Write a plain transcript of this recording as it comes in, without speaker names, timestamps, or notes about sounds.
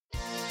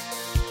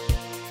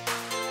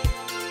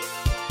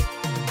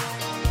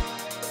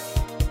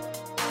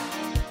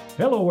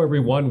Hello,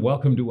 everyone.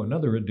 Welcome to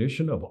another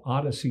edition of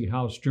Odyssey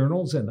House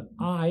Journals, and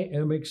I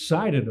am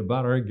excited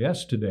about our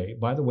guest today.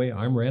 By the way,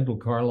 I'm Randall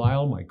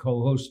Carlisle. My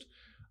co-host,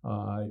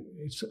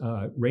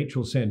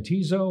 Rachel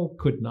Santizo,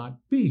 could not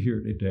be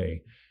here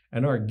today.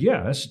 And our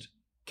guest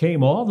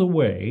came all the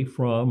way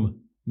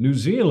from New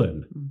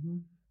Zealand. Mm-hmm.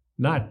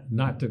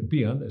 Not to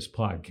be on this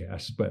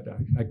podcast, but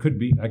I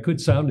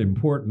could sound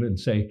important and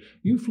say,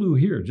 you flew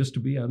here just to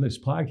be on this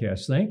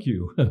podcast. Thank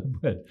you.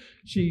 But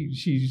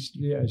she's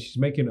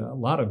making a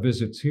lot of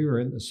visits here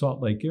in the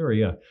Salt Lake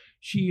area.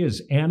 She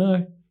is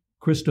Anna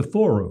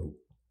Christophorou.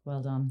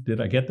 Well done. Did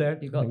I get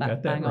that? You got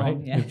that bang right?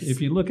 On, yes. If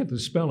you look at the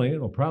spelling,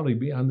 it'll probably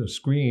be on the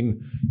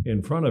screen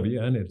in front of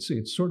you, and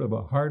it's sort of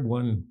a hard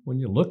one when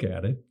you look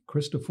at it.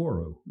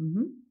 Christophorou.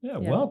 Mm-hmm. Yeah,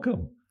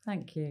 welcome.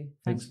 Thank you.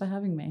 Thanks for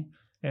having me.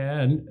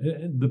 And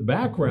the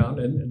background,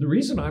 and the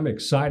reason I'm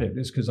excited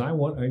is because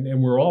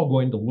and we're all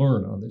going to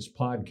learn on this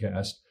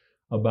podcast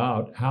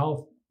about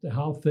how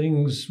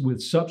things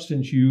with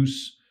substance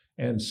use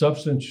and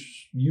substance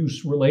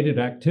use related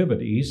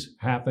activities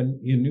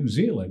happen in New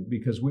Zealand,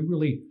 because we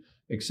really,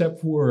 except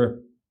for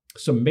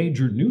some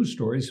major news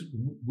stories,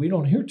 we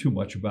don't hear too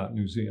much about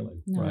New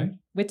Zealand, right?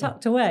 We're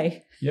tucked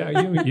away.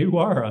 Yeah, you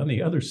are on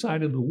the other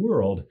side of the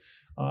world.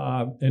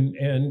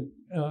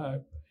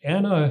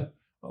 Anna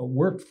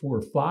worked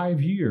for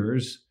 5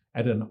 years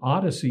at an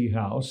Odyssey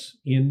house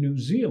in New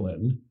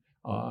Zealand,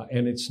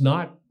 and it's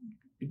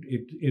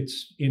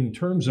in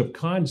terms of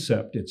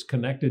concept, it's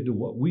connected to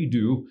what we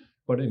do,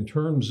 but in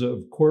terms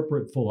of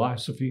corporate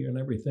philosophy and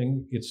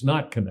everything, it's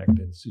not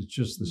connected. It's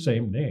just the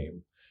same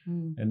name.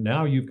 Mm. And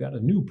now you've got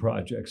a new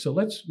project. So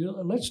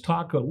let's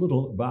talk a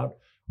little about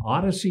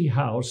Odyssey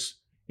House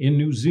in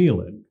New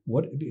Zealand.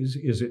 What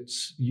is it?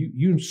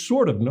 You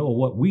sort of know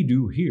what we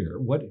do here.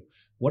 What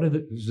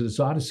does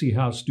Odyssey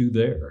House do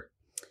there?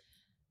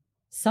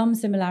 Some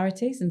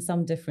similarities and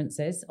some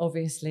differences.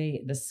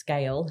 Obviously, the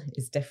scale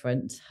is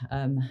different.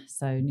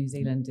 So New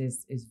Zealand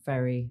is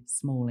very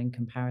small in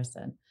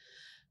comparison.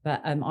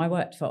 But I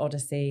worked for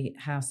Odyssey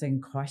House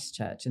in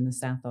Christchurch in the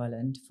South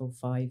Island for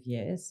 5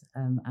 years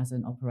as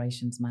an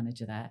operations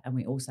manager there. And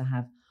we also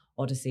have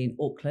Odyssey in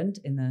Auckland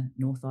in the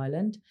North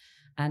Island,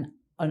 and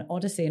an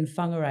Odyssey in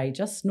Whangarei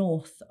just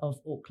north of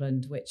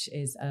Auckland, which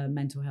is a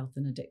mental health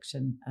and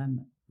addiction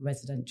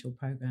residential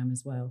program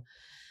as well.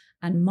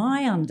 And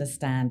my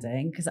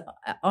understanding, because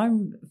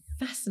I'm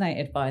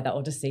fascinated by the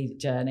Odyssey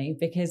journey,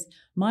 because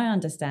my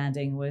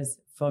understanding was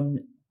from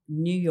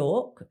New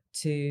York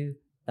to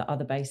the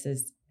other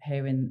bases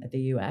here in the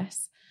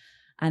US,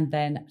 and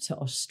then to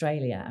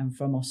Australia. And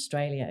from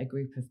Australia, a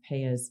group of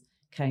peers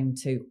came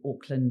to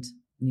Auckland,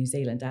 New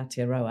Zealand,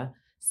 Aotearoa,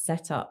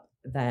 set up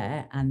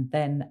there, and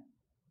then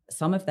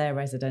some of their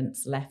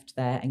residents left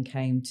there and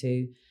came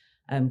to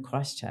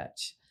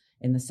Christchurch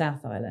in the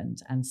South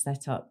Island and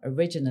set up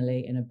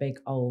originally in a big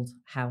old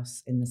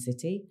house in the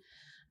city,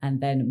 and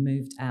then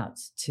moved out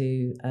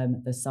to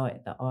the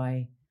site that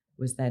I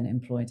was then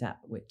employed at,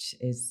 which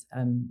is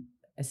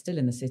still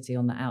in the city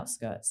on the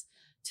outskirts,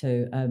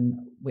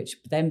 which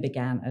then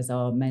began as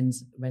our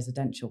men's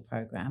residential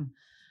program,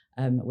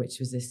 which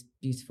was this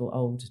beautiful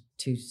old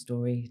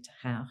 2-story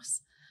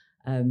house.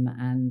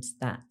 And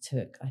that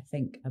took, I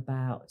think,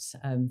 about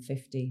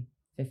 50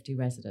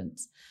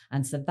 residents.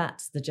 And so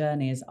that's the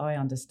journey as I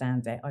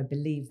understand it. I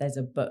believe there's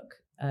a book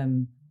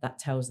that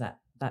tells that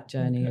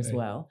journey as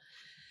well.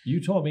 You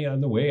told me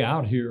on the way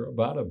out here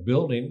about a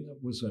building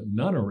that was a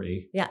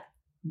nunnery. Yeah.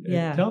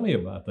 Tell me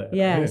about that.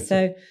 Yeah.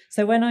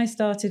 So when I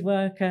started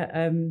work at,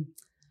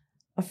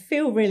 I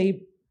feel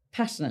really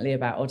passionately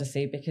about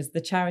Odyssey, because the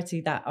charity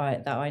that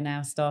I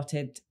now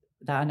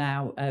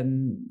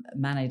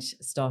manage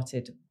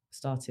started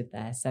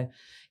there. So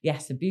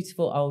yes, a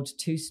beautiful old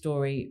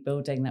 2-story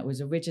building that was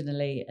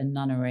originally a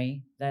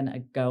nunnery, then a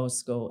girls'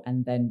 school,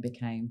 and then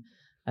became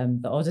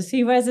the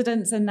Odyssey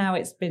residence. And now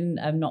it's been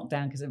knocked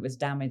down because it was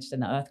damaged in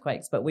the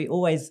earthquakes. But we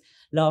always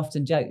laughed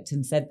and joked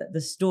and said that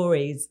the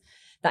stories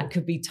that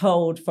could be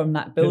told from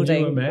that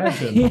building.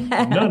 Can you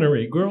imagine?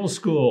 Nunnery, girls'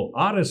 school,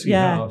 Odyssey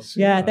House.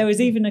 Yeah, there was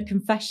even a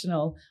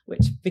confessional,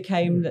 which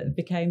became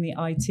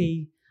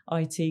the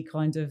IT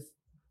kind of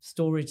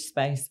storage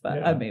space,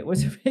 but it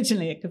was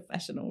originally a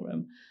confessional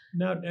room.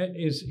 Now,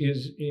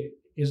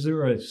 is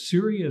there a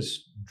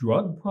serious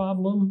drug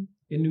problem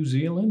in New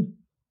Zealand?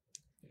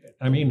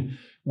 I mean,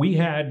 we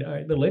had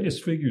the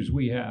latest figures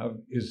we have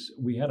is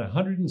we had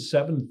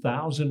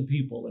 107,000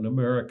 people in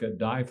America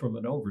die from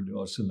an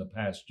overdose in the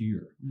past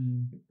year.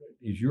 Mm.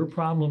 Is your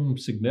problem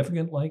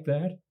significant like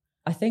that?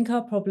 I think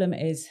our problem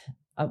is,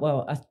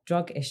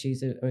 drug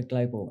issues are a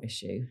global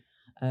issue.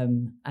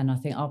 And I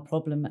think our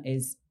problem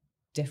is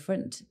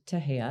different to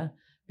here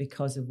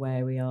because of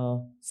where we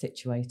are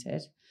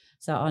situated.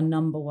 So our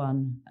number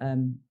one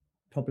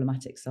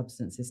problematic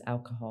substance is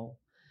alcohol.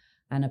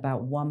 And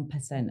about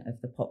 1%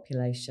 of the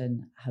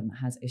population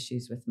has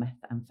issues with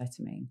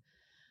methamphetamine.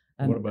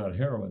 What about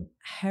heroin?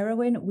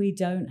 Heroin, we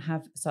don't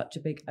have such a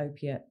big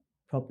opiate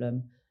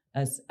problem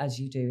as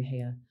you do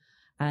here.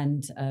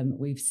 And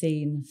we've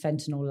seen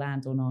fentanyl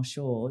land on our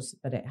shores,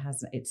 but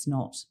it's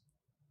not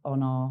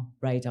on our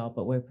radar,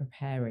 but we're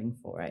preparing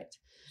for it.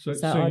 So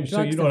you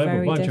don't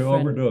have a bunch of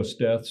overdose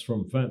deaths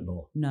from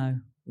fentanyl? No,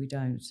 we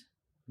don't.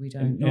 We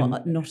don't.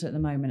 Not at the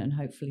moment, and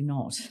hopefully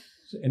not.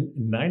 And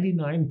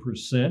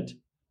 99%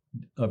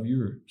 of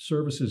your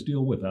services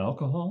deal with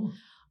alcohol?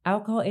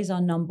 Alcohol is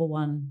our number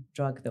one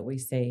drug that we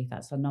see.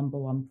 That's our number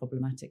one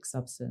problematic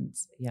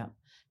substance. Yeah.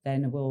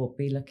 Then we'll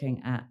be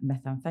looking at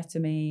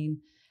methamphetamine,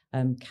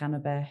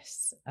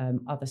 cannabis,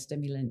 other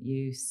stimulant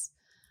use,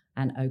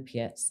 and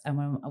opiates. And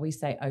when we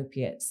say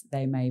opiates,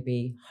 they may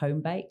be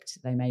home baked,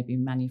 they may be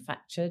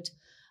manufactured,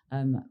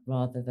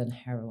 rather than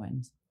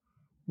heroin.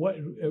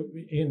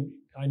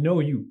 I know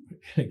you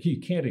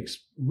can't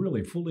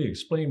really fully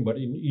explain, but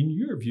in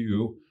your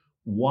view,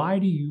 why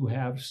do you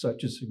have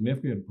such a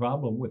significant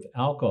problem with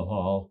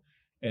alcohol?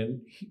 And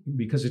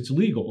because it's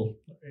legal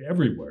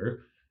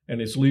everywhere, and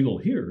it's legal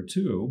here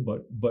too,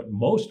 but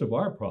most of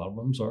our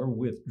problems are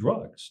with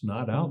drugs,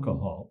 not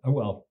alcohol.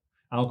 Well,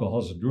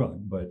 alcohol's a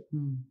drug, but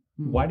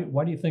why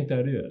do you think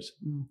that is?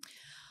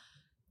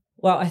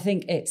 Well, I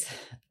think it's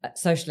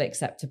socially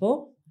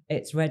acceptable.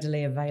 It's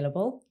readily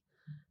available.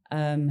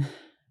 I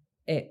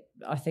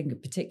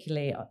think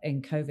particularly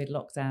in COVID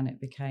lockdown, it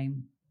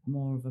became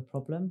more of a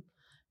problem.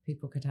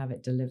 People could have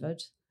it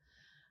delivered.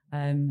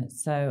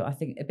 So I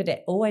think, but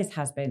it always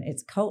has been.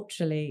 It's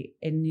culturally,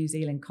 in New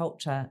Zealand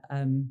culture,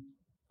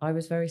 I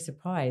was very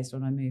surprised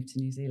when I moved to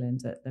New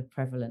Zealand at the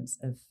prevalence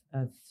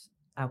of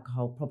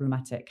alcohol,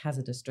 problematic,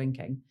 hazardous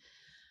drinking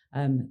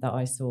that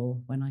I saw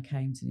when I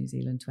came to New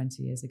Zealand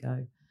 20 years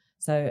ago.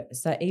 So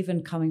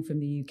even coming from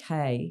the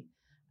UK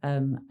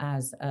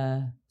as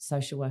a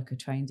social worker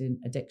trained in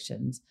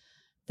addictions,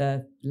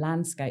 the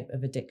landscape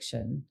of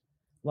addiction,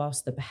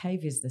 whilst the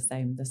behaviour is the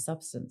same, the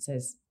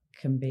substances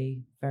can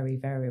be very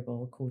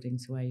variable according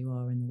to where you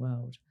are in the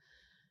world.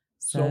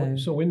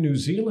 So in New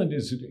Zealand,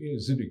 is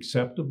it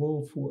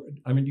acceptable for?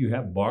 I mean, do you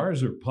have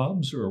bars or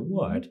pubs or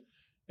what?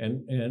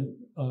 And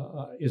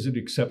is it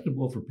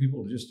acceptable for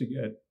people just to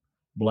get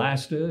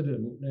blasted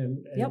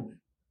and Yep.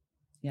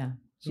 Yeah.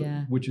 So,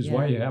 yeah. Which is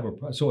why you have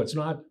so it's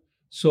not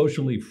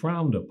socially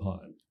frowned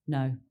upon.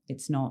 No,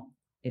 it's not.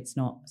 It's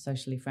not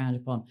socially frowned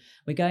upon.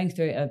 We're going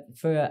through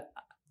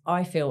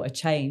I feel, a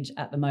change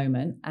at the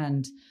moment,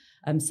 and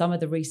some of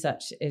the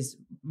research is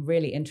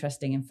really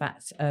interesting. In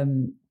fact,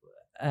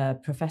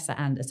 Professor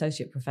and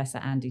Associate Professor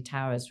Andy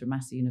Towers from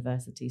Massey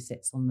University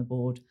sits on the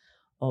board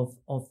of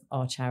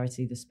our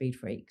charity, the Speed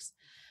Freaks,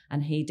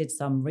 and he did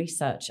some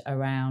research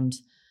around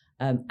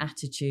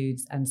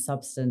attitudes and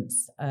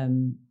substance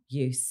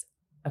use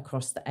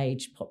across the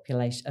age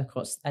population,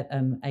 across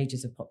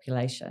ages of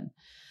population,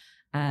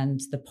 and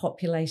the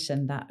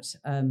population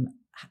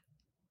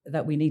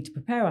that we need to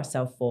prepare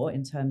ourselves for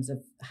in terms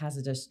of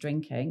hazardous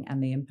drinking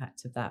and the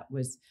impact of that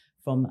was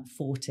from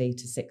 40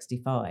 to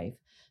 65.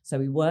 So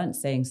we weren't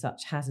seeing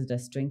such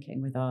hazardous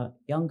drinking with our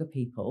younger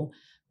people,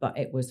 but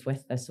it was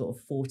with the sort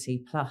of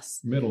 40 plus.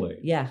 Middle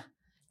age. Yeah.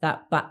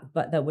 But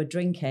that were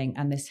drinking,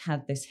 and this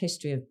had this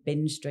history of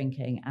binge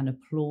drinking and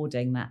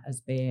applauding that as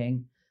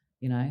being,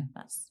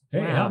 that's,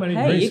 hey, wow. How many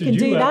drinks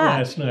did you have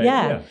last night?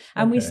 Yeah.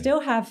 And we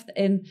still have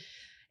in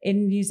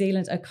New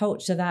Zealand a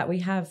culture that we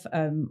have,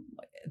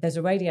 there's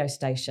a radio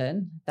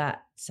station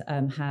that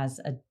has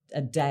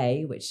a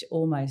day which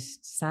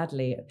almost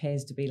sadly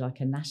appears to be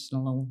like a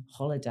national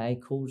holiday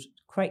called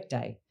Crate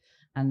Day.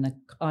 And the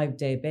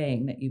idea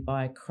being that you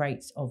buy a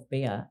crate of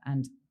beer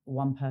and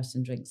one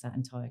person drinks that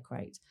entire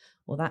crate.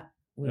 Well, that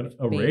would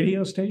be...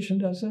 radio station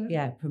does that?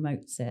 Yeah,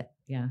 promotes it,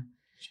 yeah.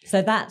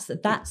 So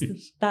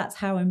that's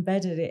how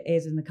embedded it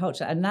is in the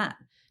culture. And that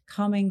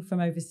coming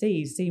from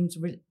overseas seems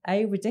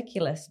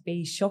ridiculous,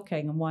 B,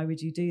 shocking, and why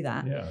would you do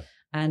that? Yeah.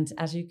 And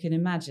as you can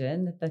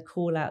imagine, the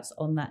call outs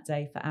on that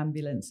day for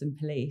ambulance and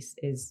police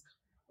is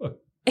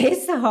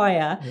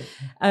higher.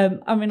 Yeah.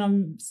 I mean,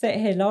 I'm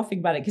sitting here laughing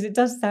about it because it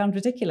does sound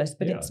ridiculous,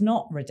 but it's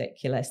not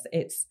ridiculous.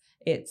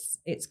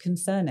 It's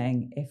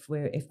concerning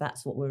if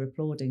that's what we're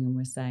applauding and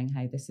we're saying,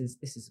 hey, this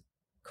is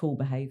cool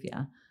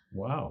behaviour.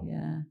 Wow.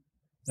 Yeah.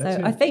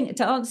 I think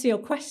to answer your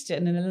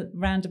question in a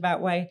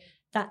roundabout way,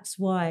 that's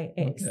why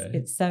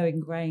it's so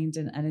ingrained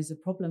and is a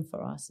problem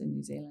for us in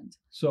New Zealand.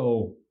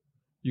 So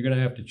you're going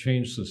to have to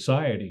change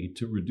society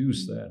to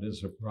reduce that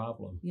as a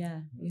problem.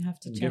 Yeah, you have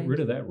to change. Get rid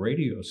of that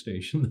radio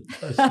station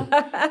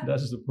that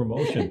does the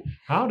promotion.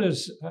 How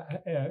does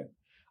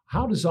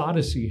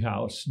Odyssey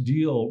House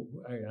deal?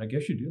 I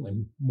guess you're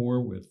dealing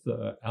more with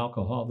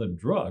alcohol than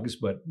drugs,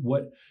 but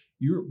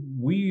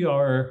we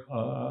are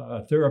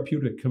a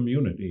therapeutic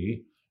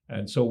community.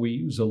 And so we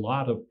use a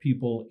lot of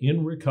people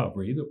in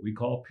recovery that we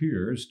call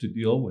peers to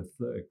deal with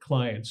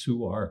clients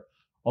who are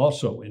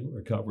also in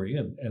recovery.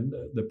 And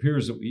the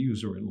peers that we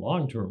use are in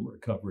long-term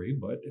recovery.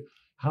 But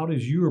how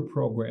does your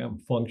program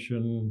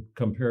function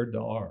compared to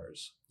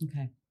ours?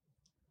 Okay.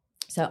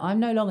 So I'm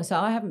no longer, so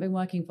I haven't been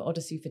working for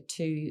Odyssey for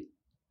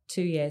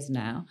two years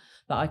now,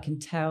 but I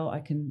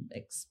can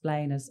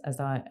explain as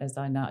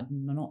I know.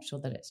 I'm not sure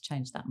that it's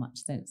changed that much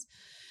since.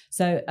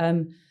 So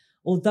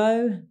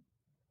although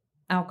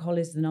alcohol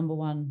is the number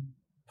one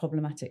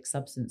problematic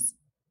substance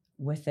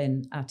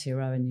within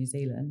Aotearoa New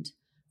Zealand.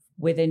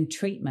 Within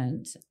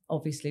treatment,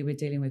 obviously, we're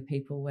dealing with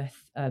people with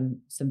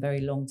some very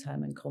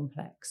long-term and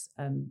complex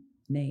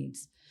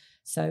needs.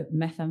 So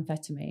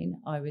methamphetamine,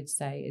 I would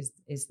say,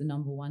 is the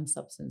number one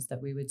substance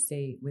that we would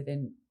see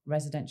within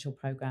residential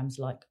programs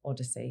like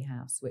Odyssey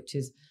House, which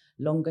is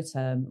longer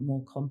term,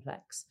 more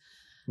complex.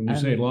 When you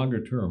say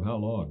longer term, how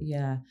long?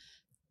 Yeah.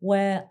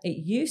 Where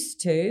it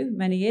used to,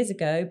 many years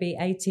ago, be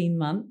 18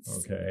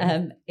 months.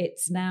 Okay.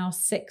 It's now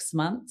 6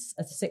 months,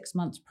 a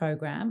 6-month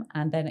program,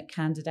 and then at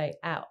candidate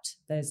out,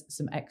 there's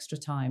some extra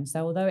time.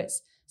 So although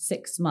it's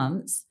 6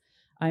 months,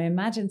 I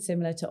imagine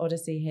similar to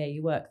Odyssey here,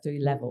 you work through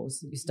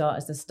levels. You start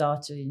as a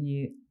starter and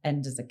you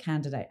end as a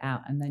candidate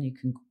out, and then you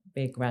can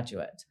be a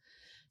graduate.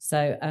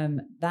 So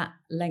that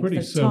length Pretty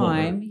of similar.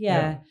 time,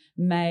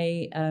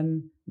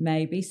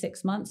 may be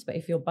 6 months, but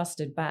if you're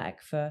busted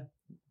back for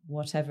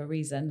whatever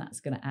reason, that's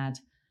going to add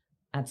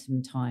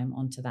some time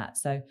onto that.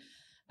 So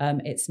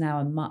it's now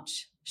a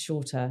much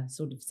shorter,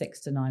 sort of 6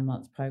 to 9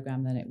 month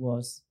program than it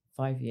was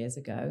 5 years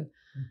ago.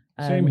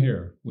 Same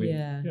here.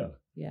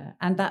 Yeah.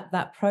 And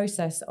that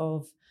process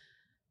of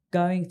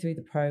going through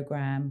the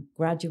program,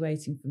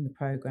 graduating from the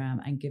program,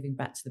 and giving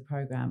back to the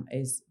program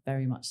is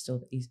very much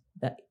still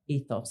the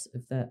ethos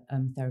of the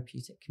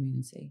therapeutic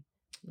community.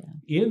 Yeah.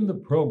 In the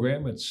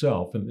program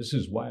itself, and this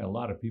is why a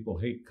lot of people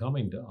hate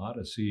coming to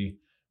Odyssey,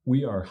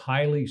 we are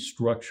highly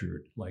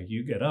structured. Like,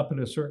 you get up at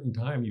a certain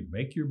time, you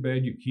make your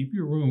bed, you keep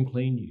your room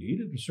clean, you eat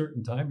at a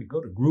certain time, you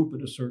go to group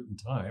at a certain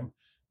time.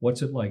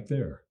 What's it like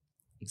there?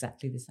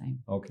 Exactly the same.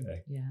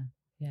 Okay.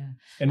 Yeah.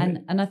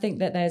 And I think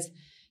that there's,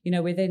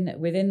 within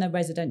the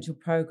residential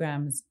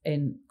programs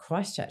in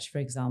Christchurch, for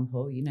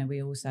example,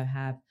 we also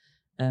have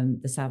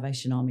the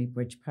Salvation Army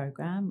Bridge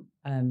program,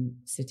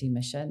 City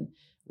Mission.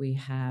 We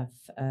have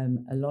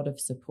a lot of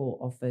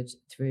support offered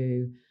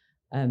through,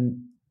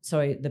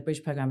 the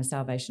Bridge program of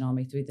Salvation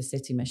Army through the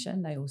City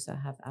Mission. They also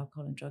have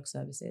alcohol and drug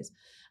services.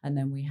 And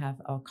then we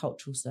have our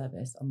cultural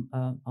service,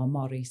 our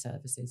Māori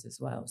services as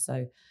well.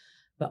 So,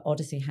 but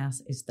Odyssey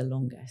House is the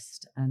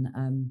longest. And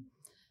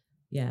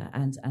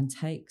and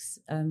takes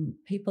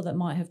people that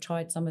might have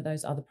tried some of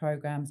those other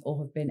programs or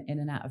have been in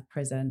and out of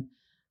prison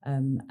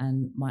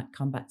and might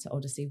come back to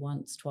Odyssey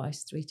once,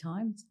 twice, 3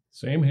 times.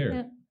 Same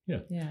here.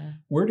 Yeah.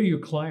 Where do your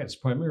clients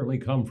primarily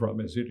come from?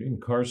 Is it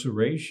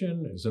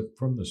incarceration? Is it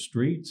from the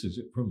streets? Is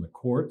it from the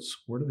courts?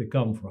 Where do they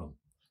come from?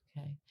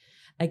 Okay.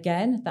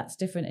 Again, that's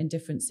different in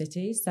different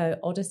cities. So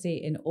Odyssey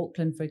in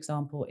Auckland, for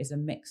example, is a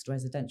mixed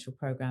residential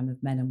program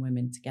of men and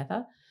women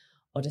together.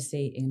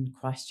 Odyssey in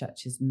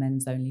Christchurch is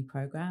men's only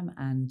program.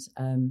 And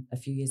a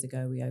few years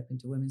ago, we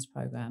opened a women's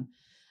program.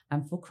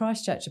 And for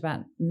Christchurch,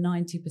 about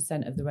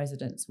 90% of the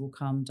residents will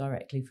come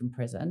directly from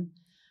prison.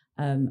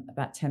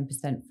 About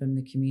 10% from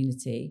the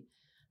community,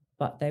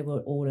 but they will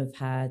all have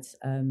had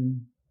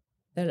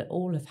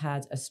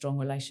a strong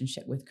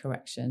relationship with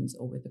corrections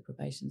or with the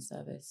probation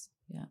service.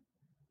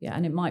 Yeah,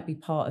 and it might be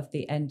part of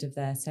the end of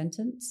their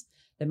sentence.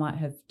 They might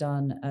have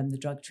done the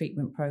drug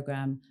treatment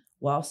program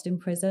whilst in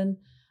prison,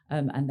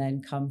 and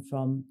then come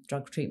from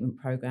drug treatment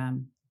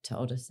program to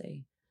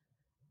Odyssey.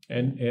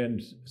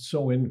 And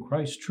so in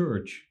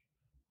Christchurch,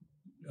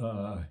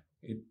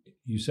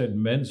 you said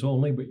men's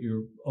only, but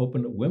you're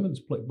open to women's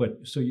place.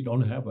 But so you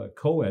don't have a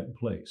co-ed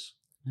place?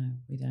 No,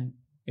 we don't.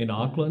 In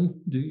Auckland,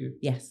 do you?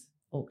 Yes,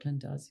 Auckland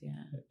does.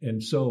 Yeah.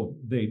 And so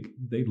they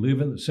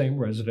live in the same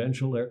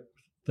residential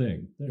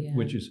thing,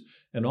 which is,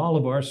 and all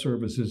of our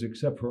services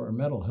except for our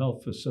mental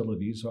health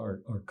facilities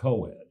are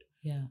co-ed.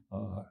 Yeah.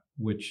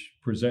 Which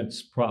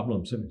presents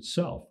problems in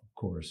itself, of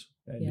course.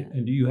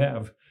 And do you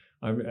have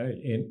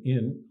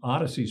in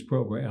Odyssey's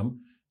program?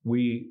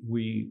 We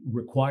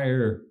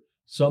require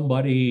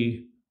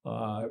somebody,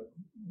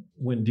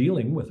 when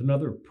dealing with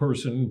another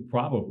person,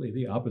 probably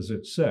the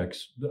opposite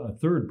sex, a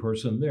third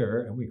person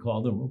there, and we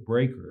call them a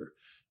breaker.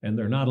 And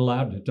they're not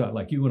allowed to talk.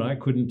 Like you and I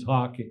couldn't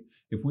talk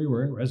if we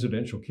were in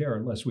residential care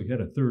unless we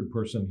had a third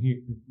person here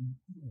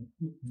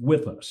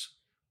with us.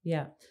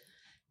 Yeah.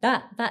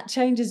 That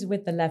changes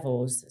with the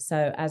levels.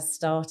 So as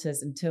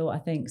starters, until I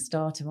think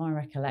starter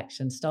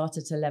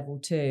to level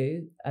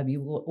 2,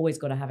 you've always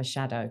got to have a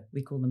shadow.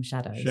 We call them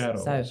shadows.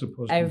 So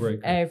supposed to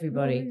break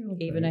everybody,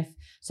 even if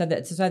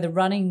the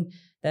running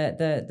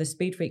the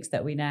speed freaks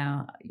that we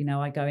now,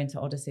 I go into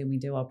Odyssey and we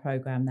do our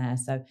program there.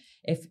 So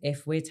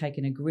if we're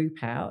taking a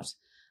group out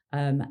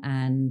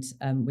and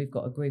we've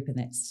got a group and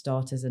it's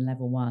starters and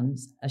level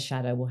 1s, a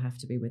shadow will have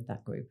to be with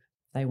that group.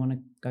 They want to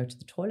go to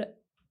the toilet.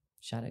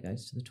 Shadow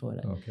goes to the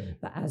toilet. Okay.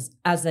 But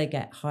as they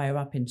get higher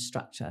up in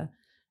structure,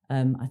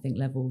 I think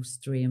levels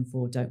 3 and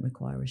 4 don't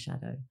require a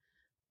shadow.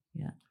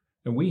 Yeah.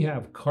 And we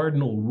have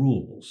cardinal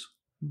rules.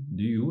 Mm-hmm.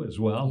 Do you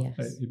as well?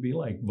 Yes. It'd be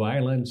like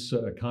violence,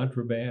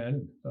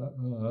 contraband,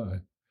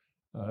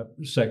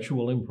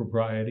 sexual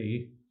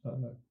impropriety,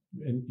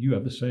 and you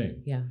have the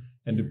same. Yeah.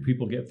 And do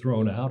people get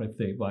thrown out if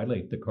they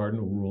violate the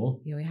cardinal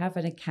rule? Yeah, we have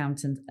an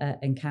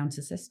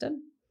encounter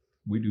system.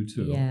 We do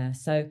too. Yeah,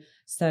 so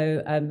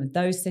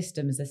those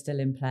systems are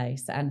still in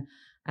place, and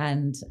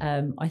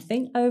I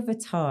think over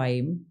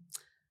time,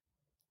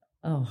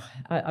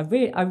 I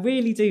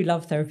really do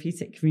love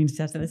therapeutic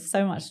community. I think there's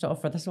so much to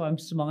offer. That's why I'm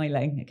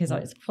smiling, because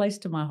it's close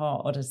to my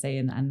heart, Odyssey,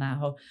 and that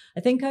whole. I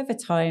think over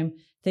time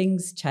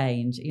things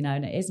change,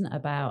 and it isn't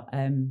about.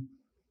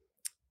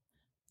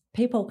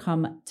 People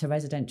come to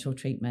residential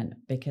treatment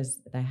because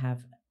they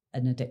have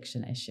an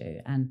addiction issue,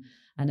 and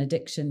an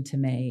addiction to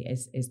me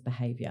is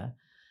behaviour,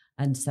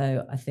 and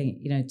so I think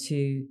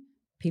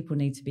people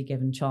need to be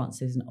given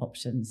chances and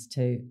options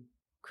to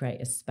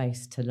create a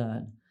space to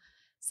learn.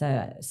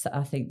 So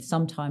I think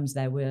sometimes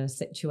there were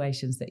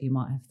situations that you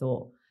might have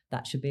thought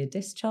that should be a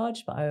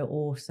discharge, but I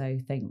also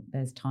think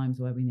there's times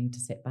where we need to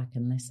sit back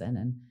and listen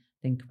and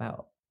think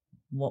about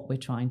what we're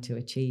trying to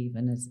achieve.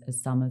 And as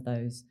some of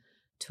those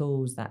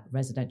tools that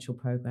residential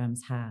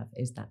programs have,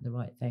 is that the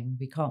right thing?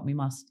 We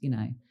must,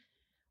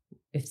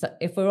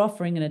 if we're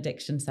offering an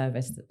addiction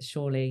service,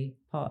 surely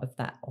part of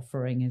that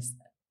offering is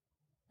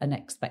an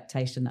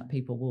expectation that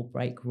people will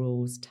break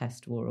rules,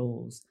 test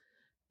rules,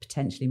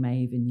 potentially may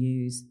even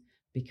use,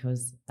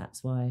 because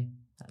that's why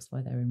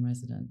they're in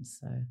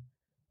residence.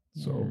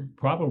 So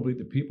probably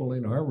the people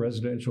in our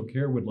residential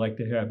care would like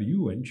to have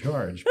you in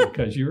charge,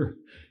 because you're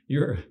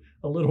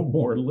a little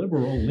more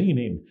liberal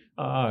leaning.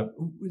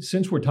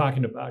 Since we're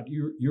talking about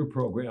your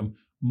program,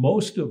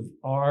 most of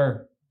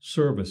our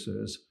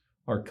services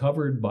are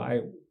covered by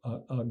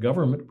a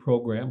government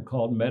program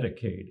called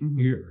Medicaid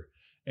here.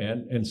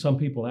 And some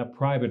people have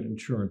private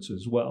insurance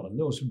as well. And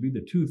those would be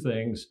the two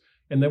things.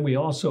 And then we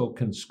also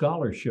can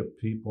scholarship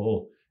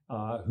people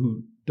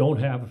who don't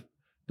have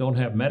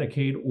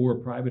Medicaid or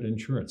private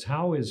insurance.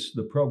 How is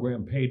the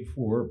program paid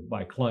for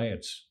by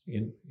clients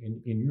in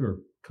your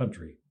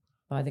country?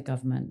 By the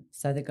government.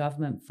 So the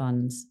government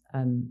funds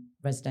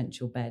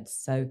residential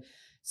beds.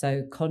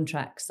 So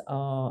contracts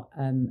are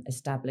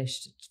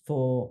established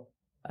for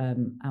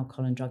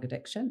alcohol and drug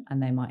addiction,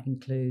 and they might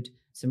include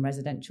some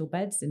residential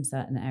beds in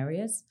certain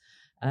areas.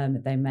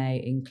 They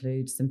may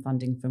include some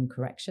funding from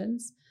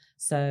corrections.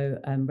 So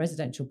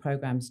residential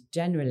programs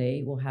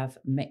generally will have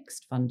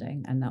mixed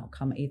funding, and that will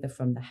come either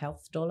from the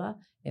health dollar,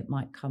 it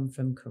might come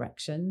from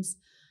corrections,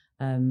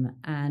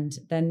 and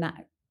then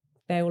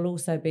they will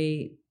also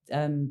be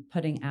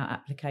putting out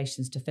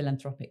applications to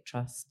philanthropic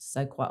trusts.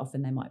 So quite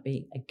often there might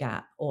be a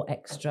gap or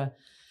extra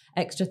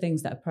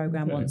things that a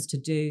program wants to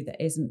do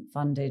that isn't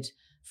funded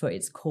for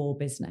its core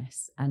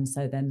business, and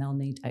so then they'll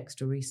need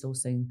extra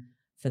resourcing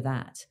for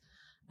that.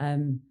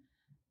 And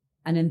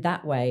in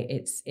that way,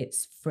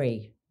 it's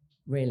free,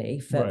 really,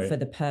 for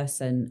the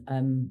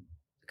person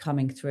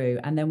coming through.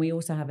 And then we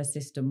also have a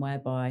system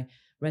whereby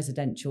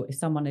residential, if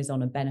someone is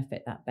on a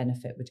benefit, that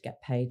benefit would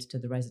get paid to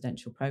the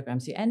residential program.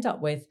 So you end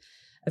up with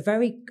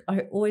I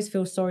always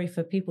feel sorry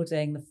for people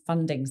doing the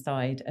funding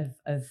side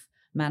of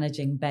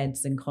managing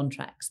beds and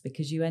contracts,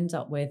 because you end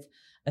up with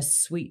a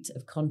suite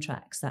of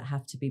contracts that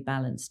have to be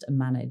balanced and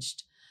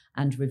managed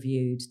and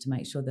reviewed to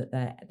make sure that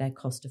they're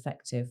cost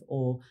effective.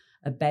 Or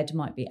a bed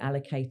might be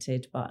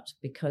allocated, but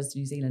because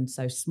New Zealand's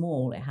so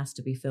small, it has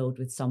to be filled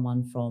with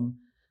someone from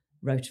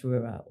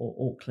Rotorua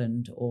or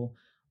Auckland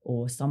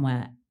or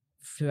somewhere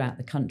throughout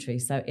the country.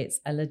 So it's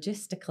a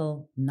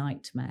logistical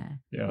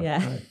nightmare.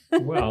 Yeah.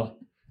 Well,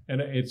 and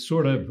it's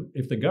sort of,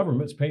 if the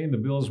government's paying the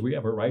bills, we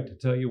have a right to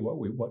tell you what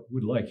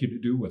we'd like you to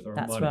do with our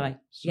money. That's right.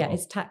 So. Yeah,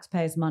 it's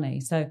taxpayers'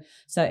 money. So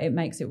it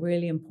makes it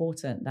really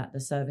important that the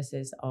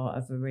services are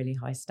of a really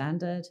high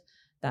standard,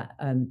 that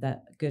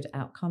good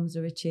outcomes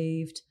are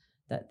achieved,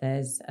 that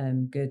there's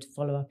good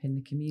follow-up in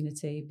the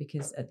community,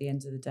 because at the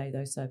end of the day,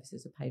 those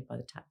services are paid by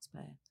the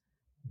taxpayer.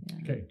 Yeah.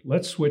 Okay,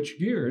 let's switch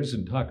gears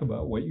and talk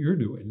about what you're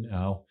doing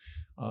now.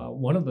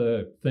 One of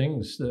the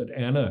things that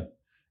Anna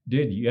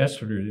did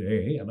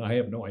yesterday, and I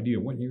have no idea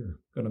when you're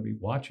going to be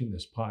watching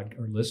this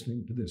or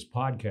listening to this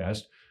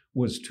podcast,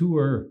 was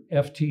tour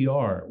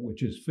FTR,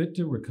 which is Fit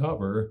to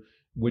Recover,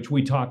 which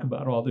we talk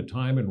about all the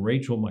time. And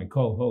Rachel, my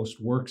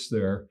co-host, works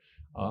there.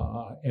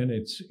 And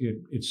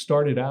it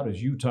started out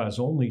as Utah's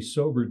only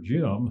sober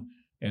gym,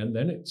 and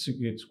then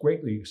it's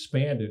greatly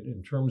expanded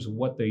in terms of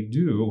what they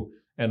do.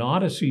 And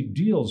Odyssey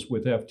deals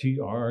with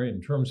FTR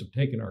in terms of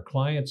taking our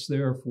clients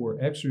there for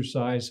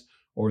exercise,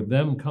 or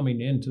them coming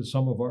into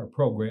some of our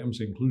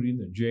programs, including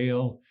the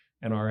jail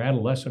and our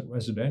adolescent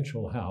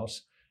residential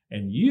house.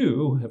 And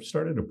you have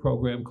started a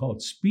program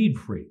called Speed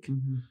Freak.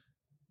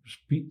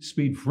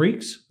 Speed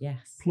Freaks?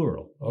 Yes.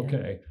 Plural.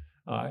 Okay.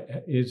 Yeah.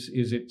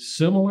 Is it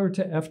similar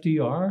to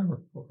FDR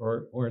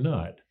or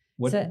not?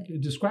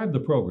 Describe the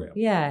program.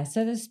 Yeah.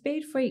 So the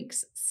Speed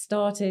Freaks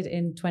started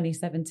in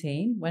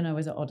 2017 when I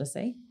was at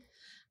Odyssey.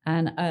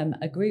 And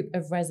a group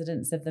of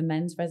residents of the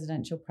men's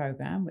residential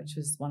program, which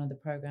was one of the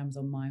programs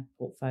on my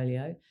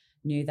portfolio,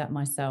 knew that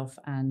myself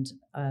and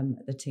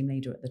the team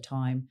leader at the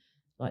time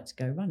liked to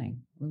go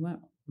running. I'm not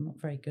a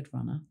very good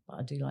runner, but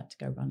I do like to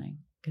go running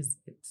because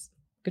it's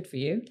good for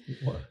you.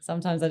 What?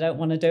 Sometimes I don't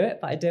want to do it,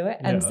 but I do it.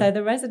 And so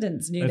the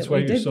residents knew that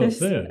we did this.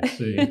 That's why you're so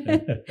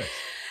thin. See?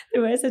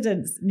 The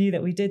residents knew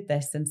that we did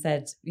this and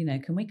said,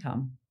 can we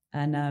come?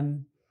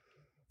 And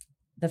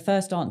the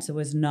first answer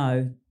was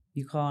no.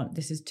 You can't,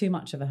 this is too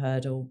much of a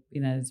hurdle,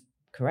 there's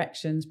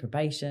corrections,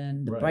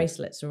 probation, the Right.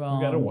 bracelets are on.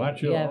 We got to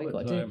watch it all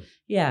the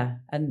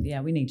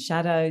time. We need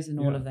shadows and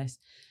all of this.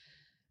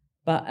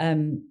 But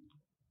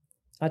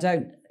I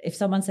don't. If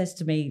someone says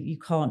to me, "You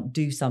can't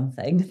do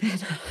something," then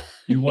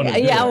you want to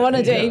I want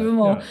to do it even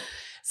more.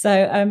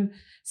 Yeah.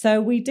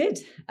 So we did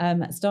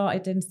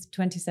started in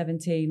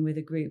 2017 with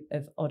a group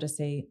of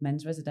Odyssey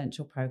men's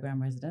residential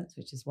program residents,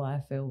 which is why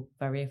I feel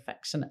very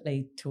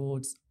affectionately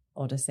towards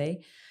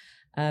Odyssey.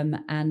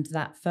 And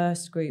that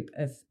first group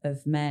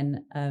of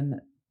men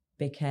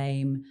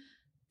became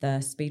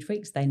the Speed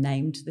Freaks. They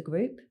named the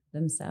group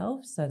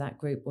themselves. So that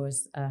group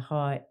was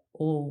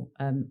all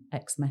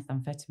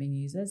ex-methamphetamine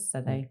users.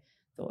 So they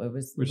thought it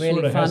was really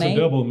sort of funny. Has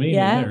a double meaning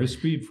there,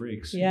 Speed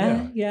Freaks.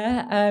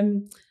 Yeah.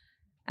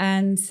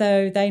 And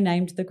so they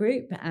named the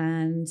group,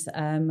 and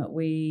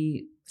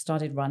we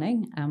started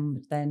running.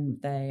 And then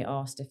they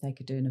asked if they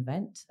could do an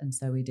event. And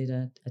so we did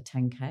a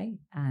 10K,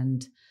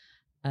 and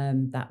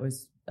that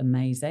was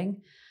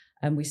amazing.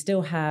 And we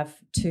still have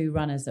 2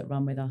 runners that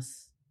run with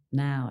us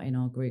now in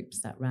our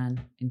groups that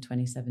ran in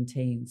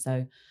 2017.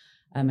 So,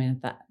 I mean,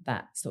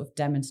 that sort of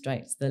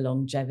demonstrates the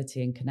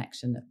longevity and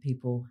connection that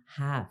people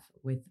have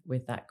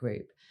with that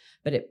group.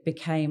 But it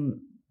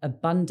became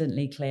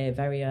abundantly clear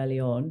very early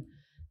on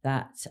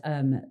that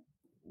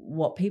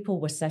what people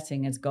were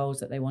setting as goals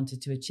that they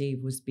wanted to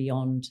achieve was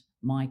beyond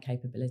my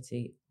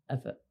capability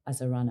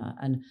as a runner.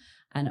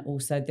 And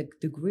also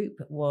the group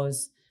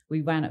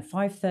we ran at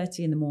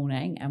 5:30 in the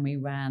morning, and we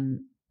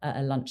ran at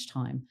a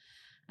lunchtime.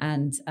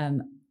 And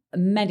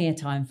many a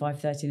time,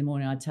 5:30 in the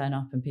morning, I'd turn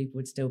up and people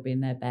would still be in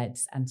their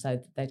beds. And so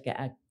they'd get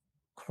a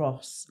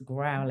cross,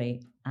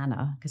 growly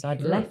Anna, because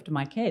I'd left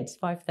my kids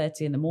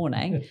 5:30 in the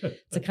morning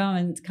to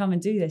come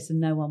and do this, and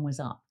no one was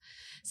up.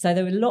 So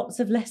there were lots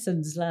of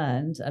lessons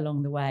learned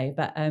along the way.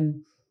 But,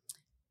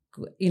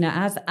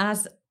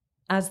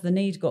 as the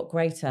need got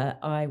greater,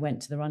 I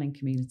went to the running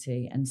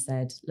community and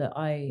said, look,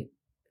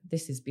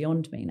 this is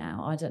beyond me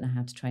now. I don't know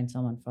how to train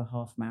someone for a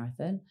half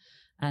marathon.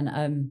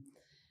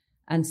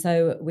 And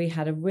so we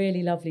had a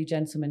really lovely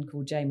gentleman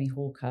called Jamie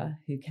Hawker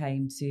who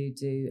came to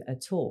do a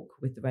talk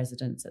with the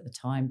residents at the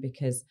time,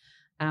 because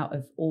out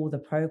of all the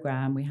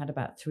program, we had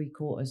about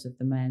 3/4 of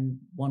the men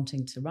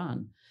wanting to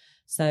run.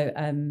 So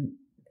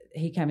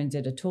he came and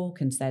did a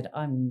talk and said,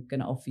 I'm going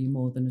to offer you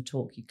more than a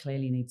talk. You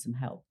clearly need some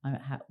help.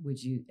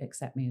 Would you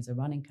accept me as a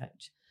running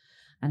coach?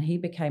 And he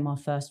became our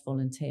first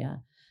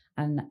volunteer.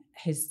 And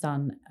his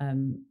son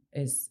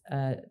runs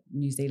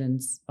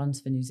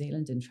for New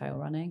Zealand in trail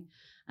running.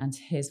 And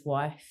his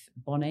wife,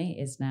 Bonnie,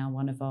 is now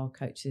one of our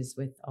coaches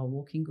with our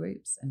walking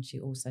groups. And she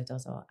also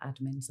does our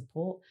admin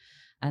support.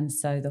 And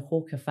so the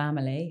Hawker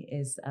family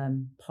is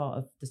part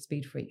of the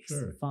Speed Freaks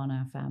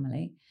Farnham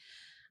family.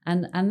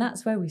 And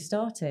that's where we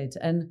started.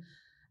 And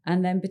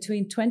then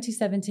between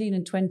 2017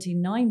 and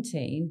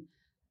 2019,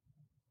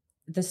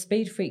 the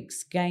Speed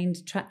Freaks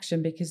gained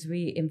traction because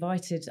I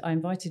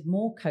invited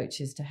more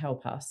coaches to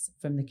help us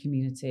from the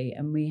community.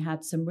 And we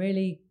had some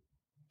really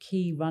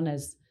key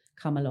runners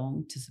come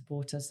along to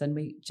support us. And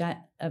we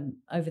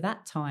over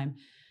that time,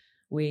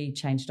 we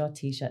changed our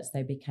T-shirts.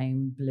 They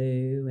became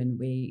blue. And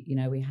we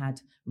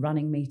had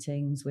running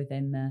meetings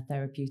within the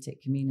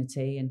therapeutic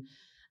community.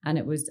 And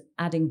it was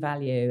adding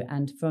value.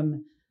 And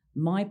from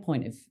my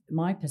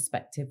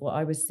perspective, what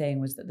I was seeing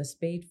was that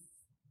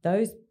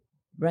those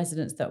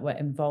residents that were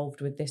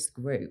involved with this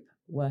group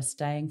were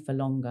staying for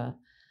longer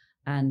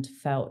and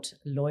felt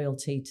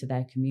loyalty to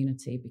their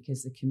community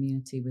because the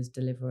community was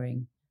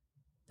delivering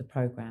the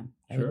program.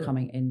 They were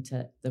coming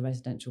into the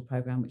residential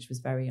program, which was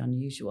very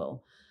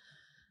unusual.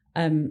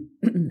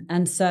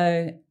 And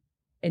so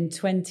in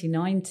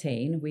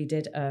 2019, we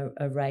did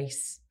a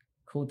race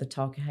called the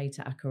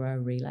Takahata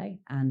Akaroa Relay.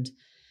 And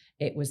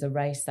it was a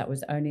race that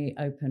was only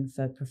open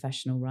for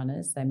professional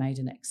runners. They made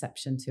an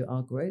exception to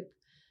our group.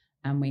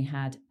 And we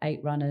had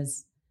 8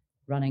 runners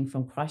running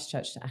from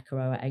Christchurch to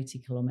Akaroa, 80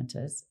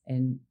 kilometres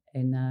in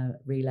a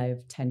relay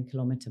of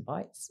 10-kilometre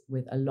bites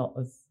with a lot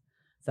of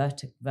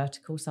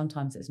vertical.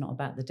 Sometimes it's not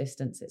about the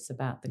distance, it's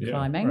about the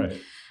climbing. Right.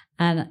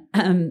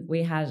 And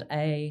we had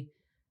a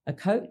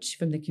coach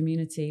from the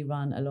community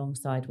run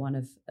alongside one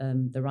of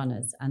the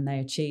runners, and they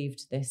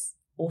achieved this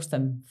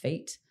awesome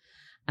feat.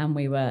 And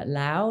we were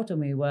loud, and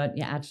we weren't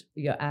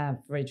your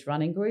average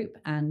running group.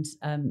 And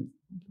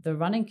the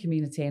running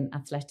community and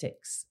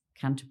athletics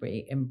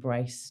Canterbury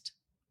embraced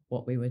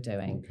what we were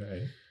doing.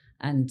 Okay.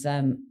 And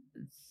I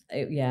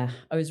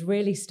was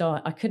really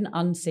I couldn't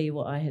unsee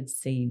what I had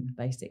seen,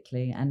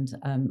 basically. And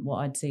what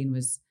I'd seen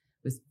was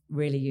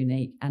really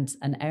unique, and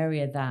an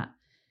area that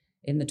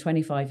in the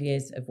 25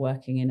 years of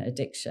working in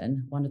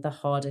addiction, one of the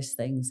hardest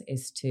things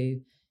is to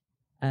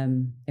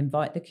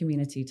invite the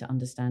community to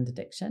understand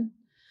addiction,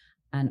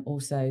 and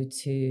also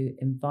to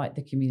invite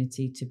the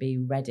community to be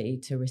ready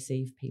to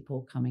receive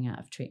people coming out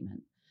of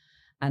treatment.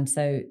 And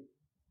so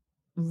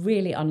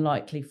really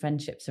unlikely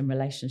friendships and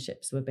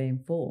relationships were being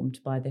formed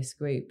by this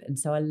group. And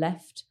so I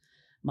left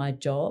my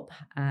job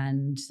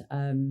and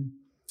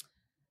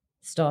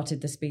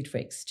started the Speed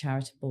Freaks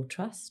Charitable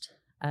Trust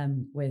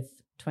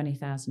with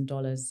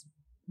 $20,000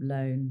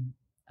 loan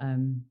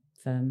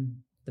from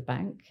the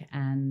bank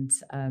and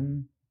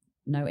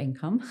no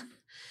income,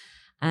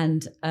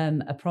 and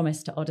a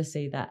promise to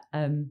Odyssey that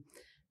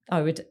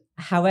I would,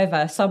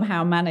 however,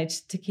 somehow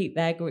manage to keep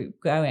their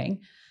group going.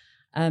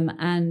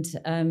 And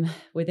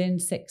within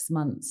 6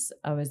 months,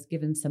 I was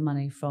given some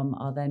money from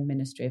our then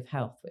Ministry of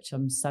Health, which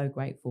I'm so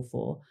grateful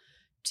for,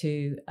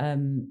 to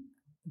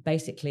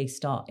basically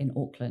start in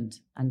Auckland.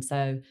 And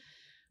so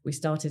we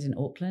started in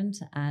Auckland,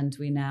 and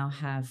we now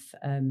have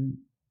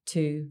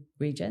 2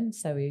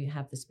 regions. So we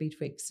have the Speed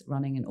Freaks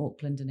running in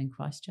Auckland and in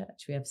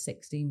Christchurch. We have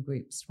 16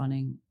 groups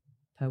running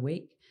per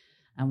week,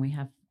 and we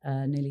have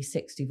nearly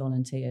 60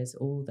 volunteers,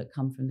 all that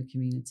come from the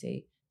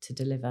community to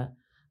deliver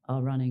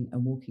our running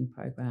and walking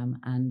program.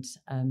 And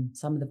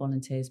some of the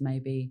volunteers may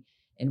be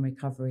in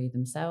recovery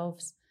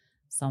themselves.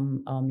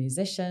 Some are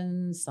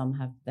musicians, some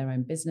have their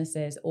own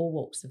businesses, all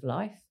walks of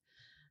life.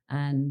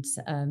 And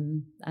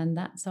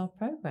that's our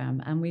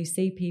program. And we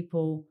see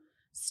people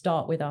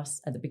start with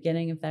us at the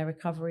beginning of their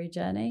recovery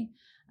journey,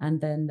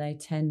 and then they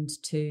tend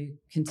to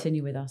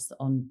continue with us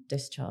on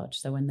discharge.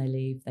 So when they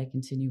leave, they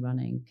continue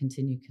running,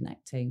 continue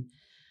connecting.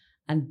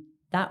 And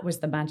that was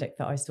the magic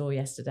that I saw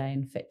yesterday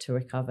in Fit to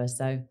Recover.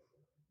 So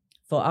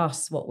for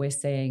us, what we're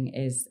seeing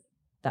is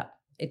that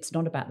it's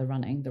not about the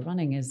running. The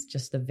running is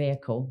just a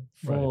vehicle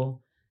for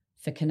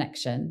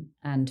connection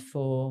and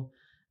for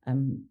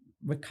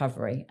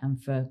recovery and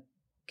for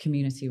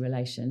community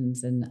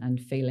relations and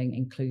feeling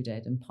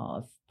included and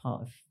part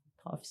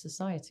of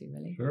society,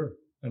 really. Sure,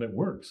 and it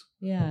works.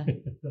 Yeah,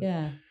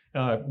 yeah.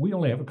 We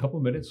only have a couple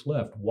of minutes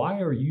left.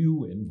 Why are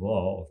you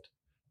involved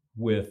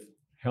with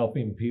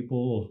helping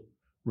people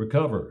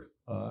recover?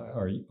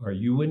 Are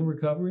you in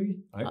recovery?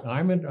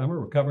 I'm a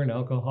recovering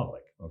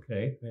alcoholic.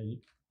 Okay,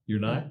 you're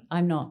not?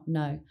 I'm not.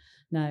 No.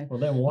 Well,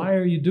 then why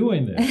are you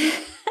doing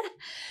this?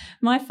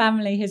 My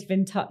family has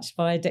been touched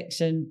by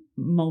addiction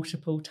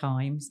multiple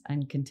times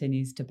and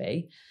continues to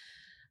be.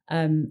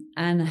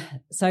 And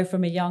so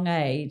from a young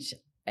age,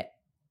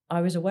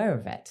 I was aware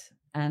of it.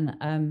 And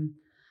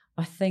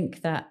I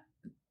think that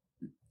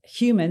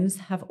humans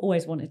have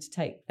always wanted to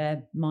take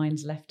their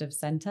minds left of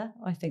centre.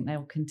 I think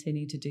they'll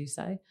continue to do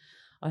so.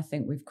 I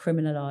think we've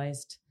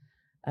criminalised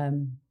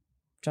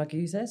drug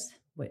users,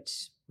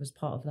 which was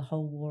part of the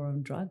whole war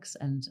on drugs.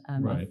 And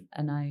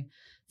I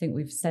think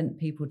we've sent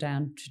people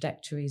down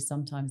trajectories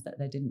sometimes that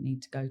they didn't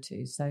need to go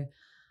to. So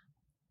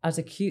I was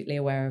acutely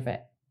aware of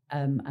it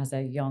as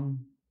a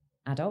young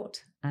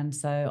adult. And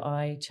so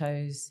I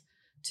chose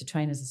to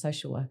train as a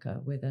social worker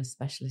with a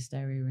specialist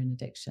area in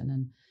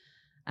addiction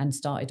and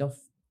started off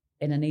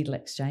in a needle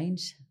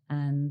exchange.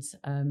 And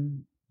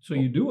so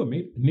you do a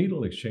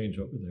needle exchange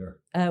over there?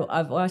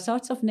 I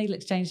started off needle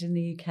exchange in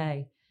the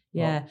UK.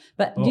 Yeah,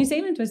 but New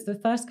Zealand was the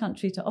first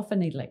country to offer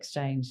needle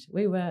exchange.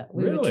 We were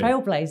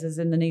trailblazers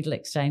in the needle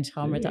exchange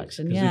harm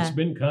reduction. Because it's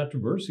been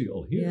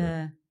controversial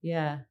here.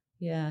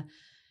 Yeah.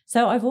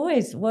 So I've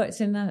always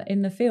worked in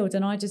the field,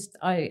 and I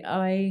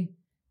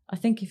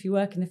think if you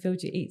work in the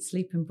field, you eat,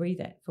 sleep, and breathe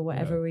it for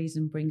whatever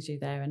reason brings you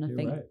there. And I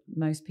think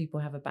most people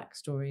have a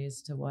backstory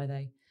as to why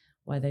they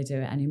do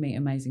it, and you meet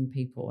amazing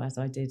people, as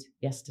I did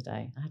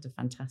yesterday. I had a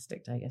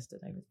fantastic day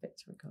yesterday with Fit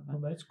to Recover.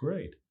 Well, that's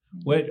great.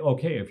 Wait,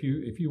 okay, if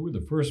you were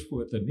the first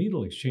with the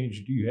needle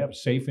exchange, do you have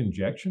safe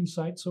injection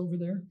sites over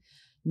there?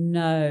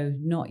 No,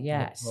 not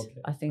yet.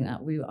 Okay. I think that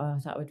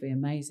that would be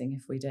amazing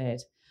if we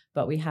did.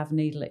 But we have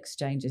needle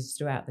exchanges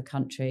throughout the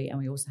country, and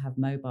we also have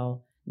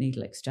mobile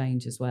needle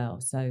exchange as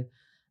well. So,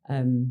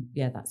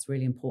 that's a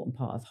really important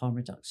part of harm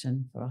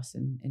reduction for us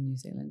in New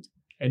Zealand.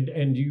 And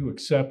do you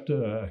accept,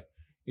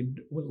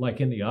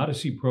 like in the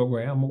Odyssey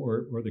program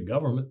or the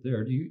government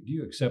there, do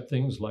you accept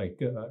things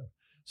like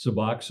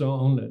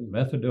Suboxone and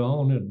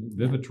methadone and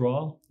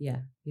Vivitrol?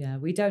 Yeah.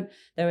 We don't.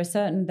 There are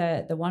certain.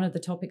 The one of the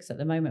topics at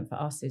the moment for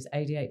us is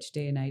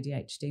ADHD and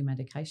ADHD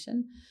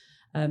medication.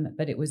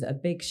 But it was a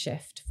big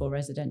shift for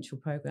residential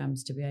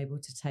programs to be able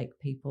to take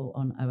people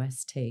on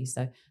OST,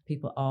 so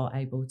people are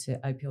able to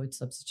opioid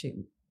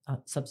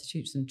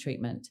substitution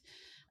treatment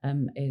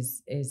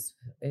is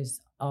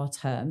our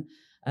term.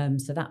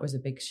 So that was a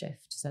big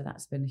shift. So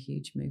that's been a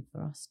huge move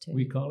for us too.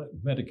 We call it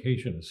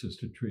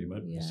medication-assisted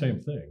treatment, the same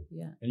thing.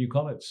 Yeah. And you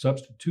call it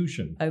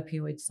substitution.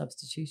 Opioid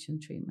substitution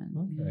treatment.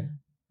 Okay.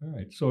 Yeah. All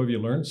right. So have you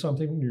learned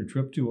something on your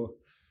trip to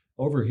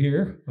over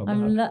here?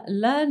 I'm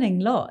learning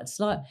lots.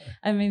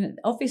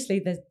 Obviously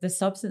the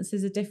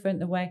substances are different,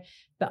 the way,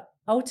 but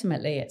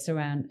ultimately it's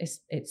around,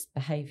 it's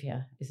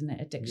behavior, isn't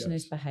it? Addiction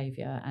is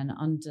behavior, and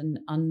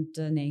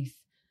underneath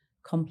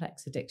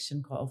complex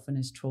addiction quite often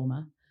is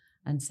trauma.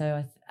 And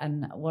so,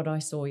 and what I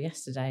saw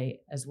yesterday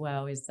as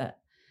well is that,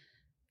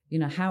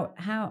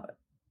 how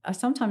I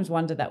sometimes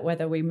wonder that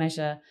whether we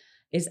measure,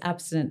 is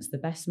abstinence the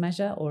best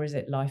measure, or is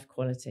it life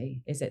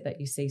quality? Is it that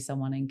you see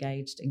someone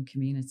engaged in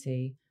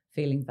community,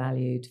 feeling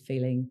valued,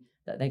 feeling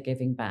that they're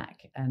giving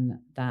back, and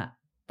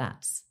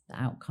that's the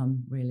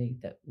outcome really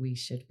that we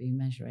should be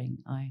measuring?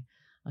 I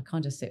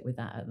kind of sit with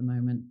that at the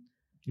moment.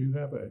 You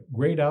have a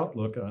great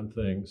outlook on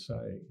things.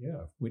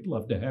 We'd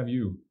love to have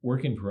you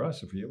working for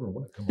us if you ever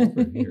want to come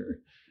over here.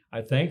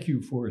 I thank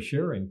you for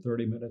sharing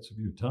 30 minutes of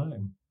your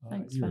time.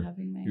 Thanks for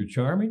having me. You're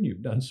charming.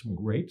 You've done some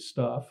great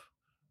stuff.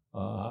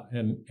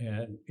 And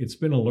it's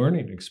been a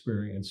learning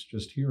experience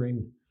just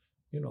hearing,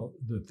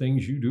 the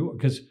things you do,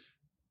 because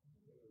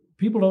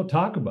people don't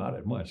talk about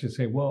it much. They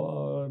say,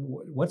 well,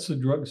 what's the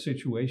drug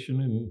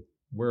situation in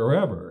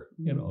wherever,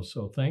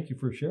 so thank you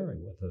for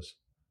sharing with us.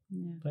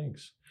 Yeah.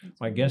 Thanks.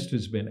 My guest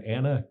has been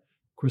Anna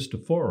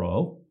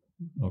Christophorou.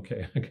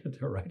 Okay, I got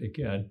that right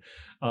again.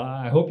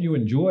 I hope you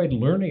enjoyed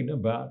learning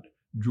about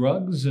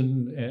drugs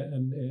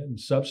and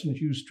substance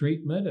use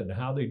treatment and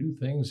how they do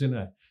things in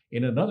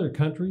another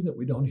country that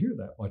we don't hear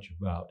that much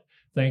about.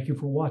 Thank you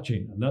for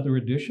watching another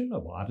edition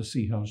of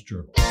Odyssey House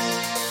Journal.